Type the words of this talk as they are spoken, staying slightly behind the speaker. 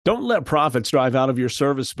Don't let profits drive out of your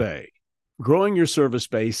service bay. Growing your service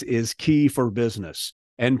base is key for business,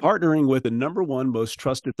 and partnering with the number one most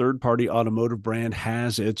trusted third-party automotive brand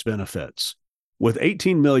has its benefits. With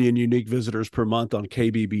 18 million unique visitors per month on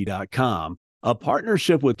KBB.com, a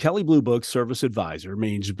partnership with Kelley Blue Book Service Advisor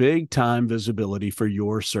means big-time visibility for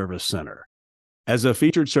your service center. As a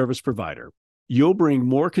featured service provider, you'll bring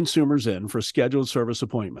more consumers in for scheduled service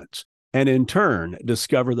appointments, and in turn,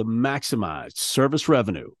 discover the maximized service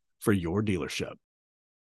revenue for your dealership.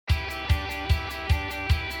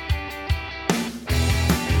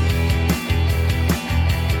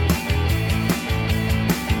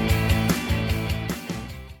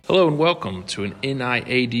 Hello and welcome to an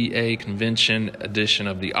NIADA Convention edition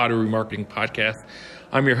of the Auto Remarketing Podcast.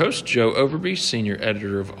 I'm your host, Joe Overby, Senior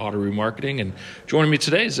Editor of Auto Remarketing, and joining me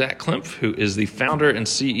today is Zach Klempf, who is the founder and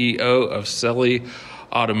CEO of Selly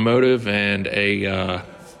Automotive and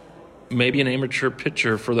maybe an amateur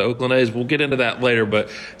pitcher for the Oakland A's. We'll get into that later, but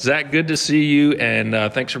Zach, good to see you, and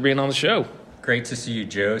thanks for being on the show. Great to see you,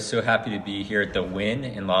 Joe. So happy to be here at the Wynn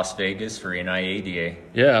in Las Vegas for NIADA.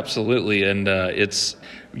 Yeah, absolutely. And it's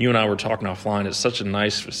you and I were talking offline. It's such a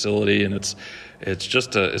nice facility, and it's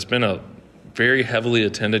been a very heavily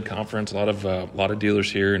attended conference. A lot of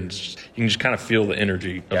dealers here, and you can just kind of feel the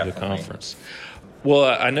energy of Definitely. the conference. Well,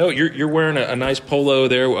 I know you're wearing a nice polo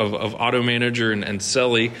there of AutoManager and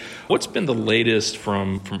Selly. What's been the latest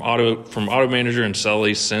from AutoManager and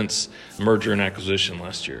Selly since merger and acquisition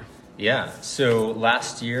last year? Yeah, so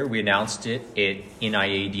last year we announced it at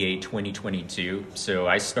NIADA 2022. So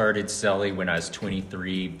I started Selly when I was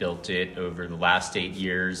 23, built it over the last 8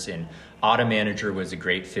 years, and AutoManager was a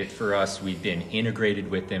great fit for us. We've been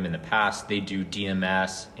integrated with them in the past. They do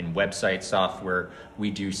DMS and website software.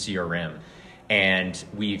 We do CRM. And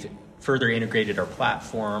we've further integrated our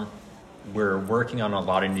platform. We're working on a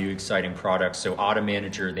lot of new exciting products. So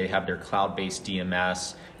AutoManager, they have their cloud-based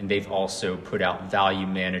DMS, and they've also put out Value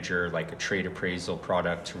Manager, like a trade appraisal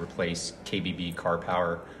product to replace KBB Car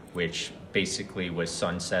Power, which basically was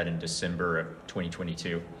sunset in December of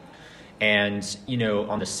 2022. And,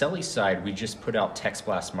 on the Selly side, we just put out Text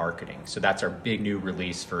Blast Marketing. So that's our big new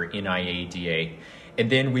release for NIADA. And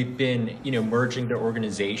then we've been, merging the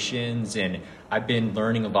organizations, and I've been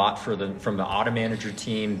learning a lot from the AutoManager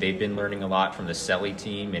team. They've been learning a lot from the Selly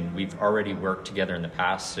team, and we've already worked together in the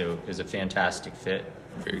past, so it was a fantastic fit.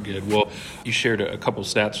 Very good. Well, you shared a couple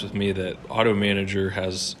stats with me that AutoManager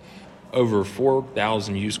has over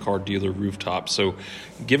 4,000 used car dealer rooftops. So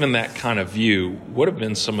given that kind of view, what have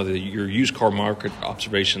been some of your used car market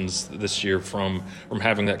observations this year from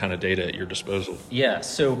having that kind of data at your disposal? Yeah,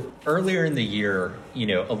 so earlier in the year,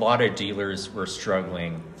 a lot of dealers were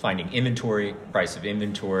struggling finding inventory, price of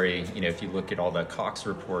inventory. If you look at all the Cox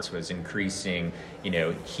reports, was increasing,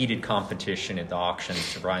 heated competition at the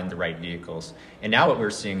auctions to find the right vehicles. And now what we're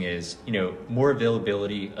seeing is, more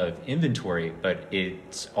availability of inventory, but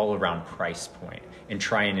it's all around price point and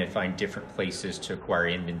trying to find different places to acquire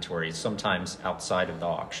inventory, sometimes outside of the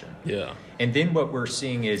auction. Yeah. And then what we're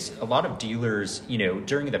seeing is a lot of dealers,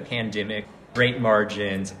 during the pandemic, great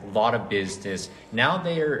margins, a lot of business. Now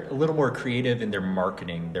they are a little more creative in their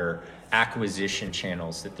marketing, their acquisition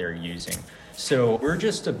channels that they're using. So we're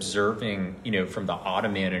just observing, from the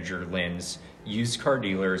AutoManager lens, used car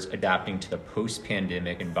dealers adapting to the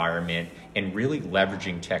post-pandemic environment and really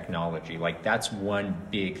leveraging technology. Like, that's one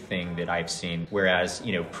big thing that I've seen. Whereas,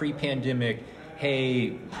 pre-pandemic,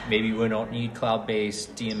 hey, maybe we don't need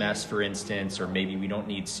cloud-based DMS, for instance, or maybe we don't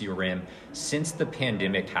need CRM. Since the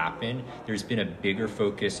pandemic happened, there's been a bigger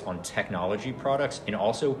focus on technology products and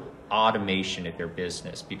also automation at their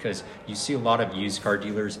business, because you see a lot of used car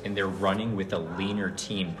dealers and they're running with a leaner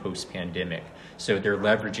team post-pandemic. So they're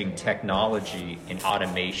leveraging technology and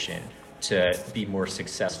automation to be more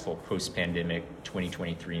successful post-pandemic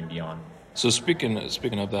 2023 and beyond. So speaking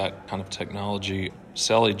of that kind of technology,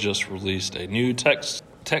 Selly just released a new text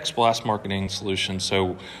blast marketing solution.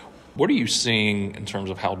 So what are you seeing in terms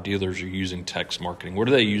of how dealers are using text marketing? What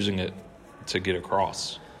are they using it to get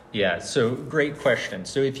across? Yeah, so great question.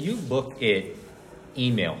 So if you look at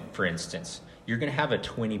email, for instance, you're going to have a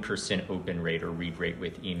 20% open rate or read rate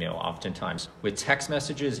with email oftentimes. With text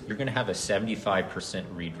messages, you're going to have a 75%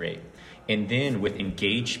 read rate. And then with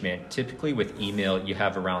engagement, typically with email, you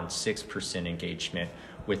have around 6% engagement.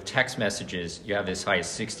 With text messages, you have as high as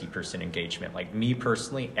 60% engagement. Like me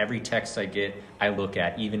personally, every text I get, I look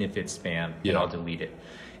at, even if it's spam, and I'll delete it.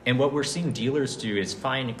 And what we're seeing dealers do is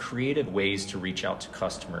find creative ways to reach out to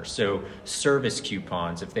customers. So service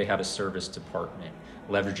coupons, if they have a service department,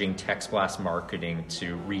 leveraging text blast marketing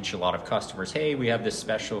to reach a lot of customers. Hey, we have this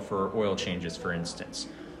special for oil changes, for instance.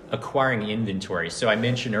 acquiring inventory. So I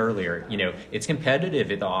mentioned earlier, it's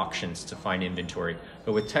competitive at the auctions to find inventory,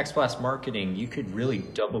 but with text blast marketing, you could really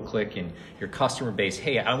double click in your customer base.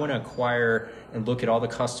 Hey, I want to acquire and look at all the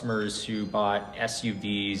customers who bought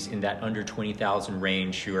SUVs in that under 20,000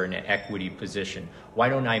 range who are in an equity position. Why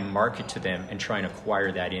don't I market to them and try and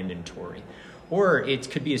acquire that inventory? Or it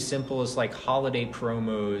could be as simple as like holiday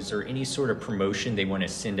promos or any sort of promotion they want to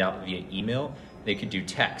send out via email. They could do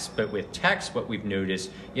text, but with text, what we've noticed,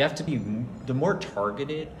 you have to be, the more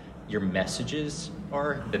targeted your messages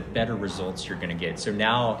are, the better results you're going to get. So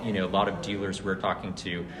now, a lot of dealers we're talking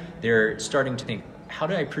to, they're starting to think, how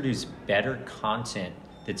do I produce better content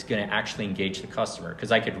that's going to actually engage the customer?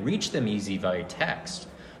 Because I could reach them easy via text,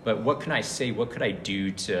 but what can I say? What could I do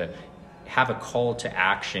to have a call to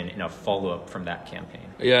action and a follow-up from that campaign?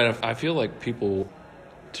 Yeah, and I feel like people,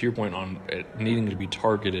 to your point on it needing to be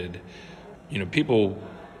targeted, people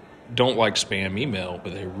don't like spam email,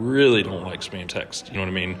 but they really don't like spam text. You know what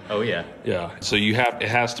I mean? Oh, yeah. Yeah. So it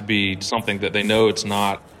has to be something that they know it's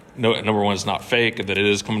not, number one, it's not fake, that it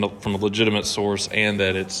is coming from a legitimate source, and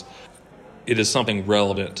that it is something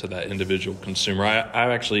relevant to that individual consumer.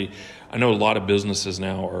 I know a lot of businesses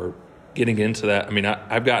now are getting into that. I mean,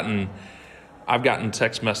 I've gotten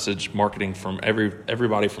text message marketing from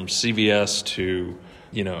everybody from CVS to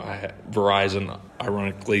Verizon,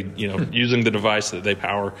 ironically, using the device that they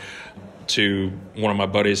power, to one of my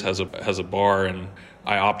buddies has a bar, and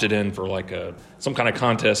I opted in for like some kind of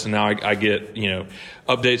contest, and now I get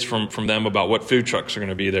updates from them about what food trucks are going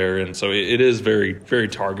to be there, and so it is very, very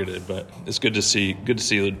targeted. But it's good to see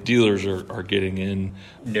the dealers are getting in.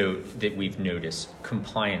 Note that we've noticed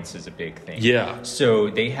compliance is a big thing. Yeah.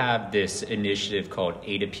 So they have this initiative called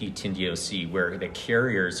A2P 10DOC, where the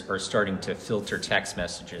carriers are starting to filter text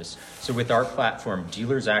messages. So with our platform,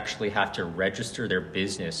 dealers actually have to register their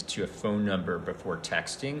business to a phone number before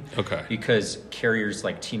texting. Okay. Because carriers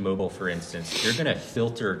like T-Mobile, for instance, they're going to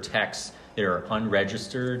filter texts that are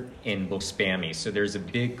unregistered and look spammy. So there's a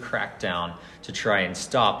big crackdown to try and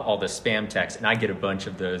stop all the spam texts. And I get a bunch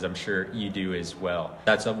of those. I'm sure you do as well.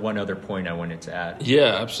 That's one other point I wanted to add.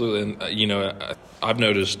 Yeah, absolutely. And, I've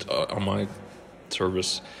noticed on my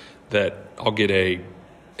service that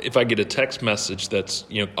if I get a text message that's,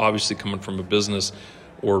 obviously coming from a business,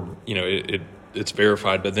 or, it's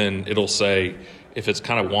verified, but then it'll say, if it's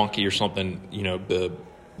kind of wonky or something,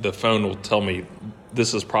 the phone will tell me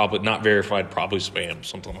this is probably not verified, probably spam,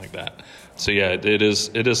 something like that. So yeah, it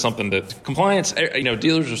is something that compliance,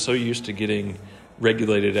 dealers are so used to getting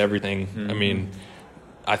regulated everything. Mm-hmm. I mean,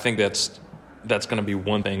 I think that's going to be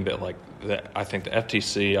one thing that I think the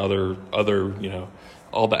FTC, other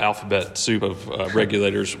all the alphabet soup of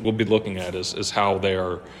regulators will be looking at is how they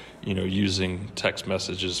are, using text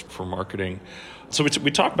messages for marketing. So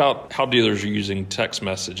we talked about how dealers are using text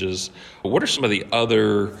messages. What are some of the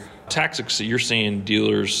other tactics that you're seeing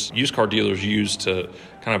used car dealers use to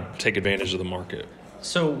kind of take advantage of the market?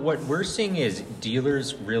 So what we're seeing is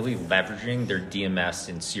dealers really leveraging their DMS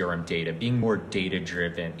and CRM data, being more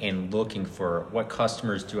data-driven and looking for what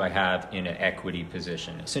customers do I have in an equity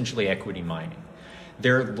position, essentially equity mining.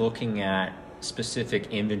 They're looking at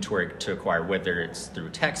specific inventory to acquire, whether it's through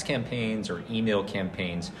text campaigns or email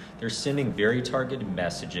campaigns. They're sending very targeted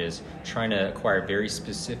messages, trying to acquire very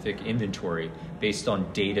specific inventory based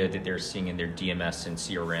on data that they're seeing in their DMS and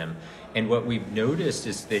CRM. And what we've noticed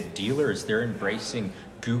is that dealers, they're embracing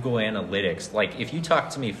Google Analytics. Like if you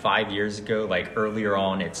talked to me 5 years ago, like earlier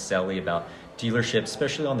on at Selly, about dealerships,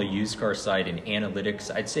 especially on the used car side and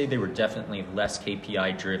analytics, I'd say they were definitely less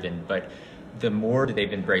KPI driven, but the more that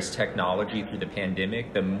they've embraced technology through the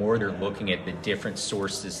pandemic, the more they're looking at the different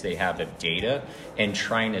sources they have of data and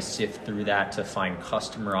trying to sift through that to find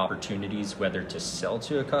customer opportunities, whether to sell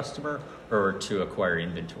to a customer or to acquire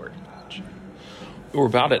inventory. We're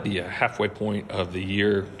about at the halfway point of the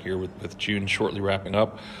year here with June shortly wrapping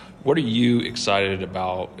up. What are you excited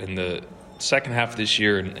about in the second half of this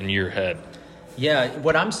year and year ahead? Yeah,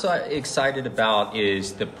 what I'm so excited about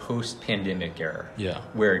is the post-pandemic era. Yeah.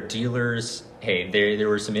 Where dealers, there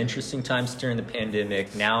were some interesting times during the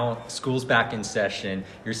pandemic. Now school's back in session.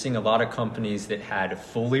 You're seeing a lot of companies that had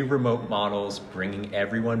fully remote models, bringing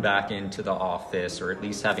everyone back into the office, or at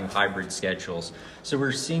least having hybrid schedules. So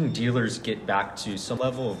we're seeing dealers get back to some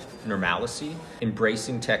level of normalcy,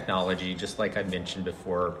 embracing technology, just like I mentioned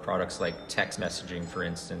before, products like text messaging, for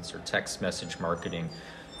instance, or text message marketing.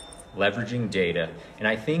 leveraging data. And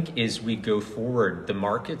I think as we go forward, the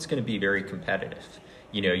market's going to be very competitive.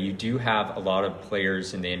 You do have a lot of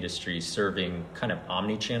players in the industry serving kind of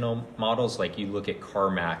omni-channel models. Like you look at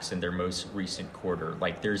CarMax in their most recent quarter,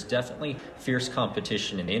 like there's definitely fierce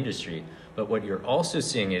competition in the industry. But what you're also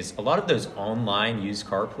seeing is a lot of those online used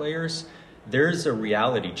car players, there's a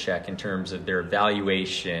reality check in terms of their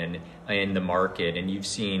valuation in the market. And you've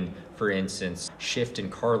seen, for instance, Shift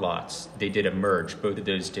and Car Lots, they did a merge. Both of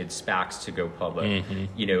those did SPACs to go public.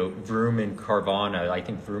 Vroom and Carvana, I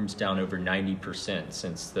think Vroom's down over 90%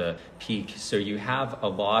 since the peak. So you have a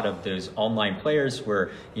lot of those online players where,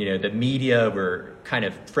 the media were kind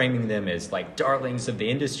of framing them as like darlings of the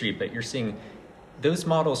industry, but you're seeing those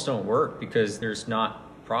models don't work because there's not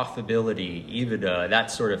profitability, EBITDA, that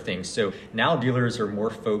sort of thing. So now dealers are more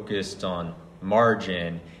focused on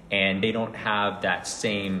margin, and they don't have that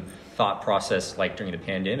same thought process like during the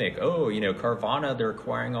pandemic. Carvana, they're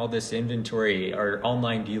acquiring all this inventory. Are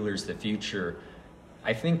online dealers the future?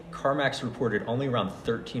 I think CarMax reported only around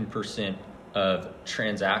 13% of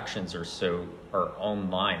transactions or so are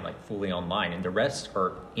online, like fully online, and the rest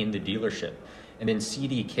are in the dealership. And then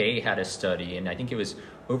CDK had a study, and I think it was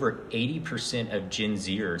over 80% of Gen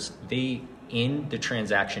Zers, they in the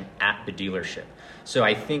transaction at the dealership. So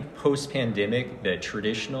I think post-pandemic, the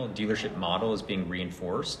traditional dealership model is being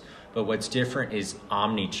reinforced, but what's different is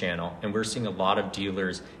omni-channel, and we're seeing a lot of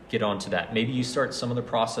dealers get onto that. Maybe you start some of the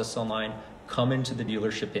process online, come into the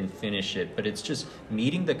dealership and finish it, but it's just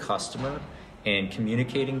meeting the customer and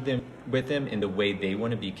communicating with them in the way they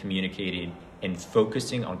want to be communicated and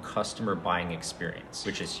focusing on customer buying experience,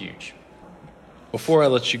 which is huge. Before I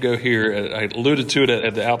let you go here, I alluded to it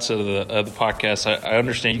at the outset of the podcast. I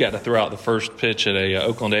understand you got to throw out the first pitch at a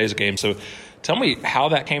Oakland A's game. So tell me how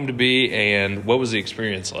that came to be and what was the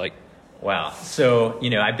experience like? Wow. So,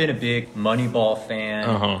 I've been a big Moneyball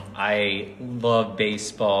fan. I love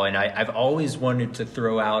baseball, and I've always wanted to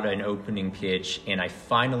throw out an opening pitch, and I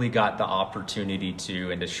finally got the opportunity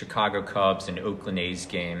to in the Chicago Cubs and Oakland A's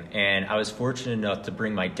game. And I was fortunate enough to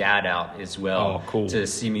bring my dad out as well to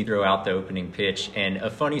see me throw out the opening pitch. And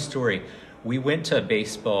a funny story, we went to a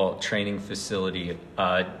baseball training facility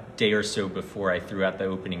a day or so before I threw out the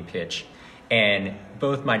opening pitch. And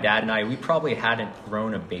both my dad and I, we probably hadn't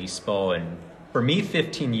thrown a baseball in, for me,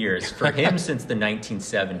 15 years. For him, since the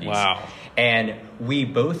 1970s. Wow. And we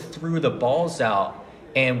both threw the balls out,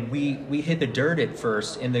 and we hit the dirt at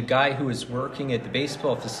first. And the guy who was working at the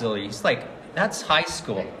baseball facility, he's like, that's high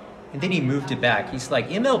school. And then he moved it back. He's like,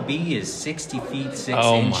 MLB is 60 feet, 6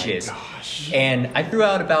 inches. My gosh. And I threw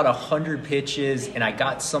out about 100 pitches, and I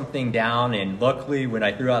got something down. And luckily, when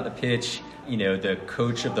I threw out the pitch, the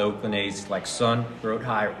coach of the Oakland A's like, son, throw it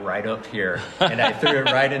high right up here. And I threw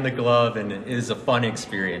it right in the glove, and it was a fun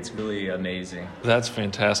experience, really amazing. That's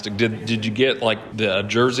fantastic. Did you get like the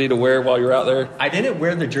jersey to wear while you're out there? I didn't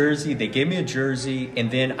wear the jersey. They gave me a jersey,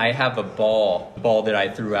 and then I have a ball that I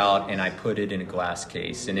threw out, and I put it in a glass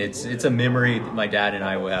case. And it's a memory that my dad and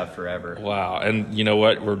I will have forever. Wow. And you know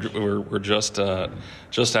what? We're just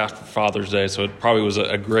after Father's Day, so it probably was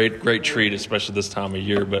a great treat, especially this time of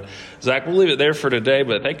year. But Zach, we'll leave it there for today,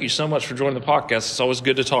 but thank you so much for joining the podcast. It's always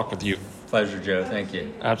good to talk with you. Pleasure, Joe. Thank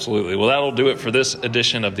you. Absolutely. Well, that'll do it for this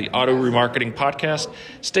edition of the Auto Remarketing Podcast.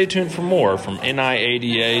 Stay tuned for more from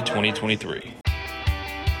NIADA 2023.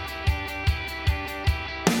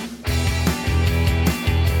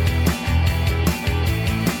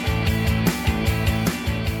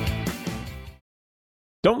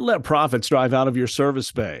 Don't let profits drive out of your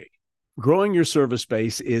service bay. Growing your service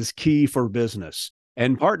base is key for business,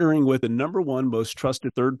 and partnering with the #1 most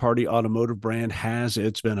trusted third-party automotive brand has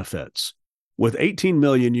its benefits. With 18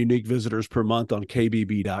 million unique visitors per month on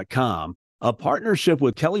KBB.com, a partnership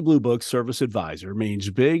with Kelley Blue Book Service Advisor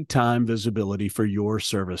means big-time visibility for your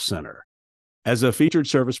service center. As a featured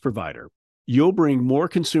service provider, you'll bring more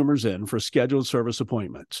consumers in for scheduled service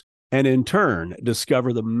appointments, and in turn,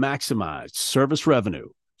 discover the maximized service revenue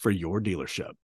for your dealership.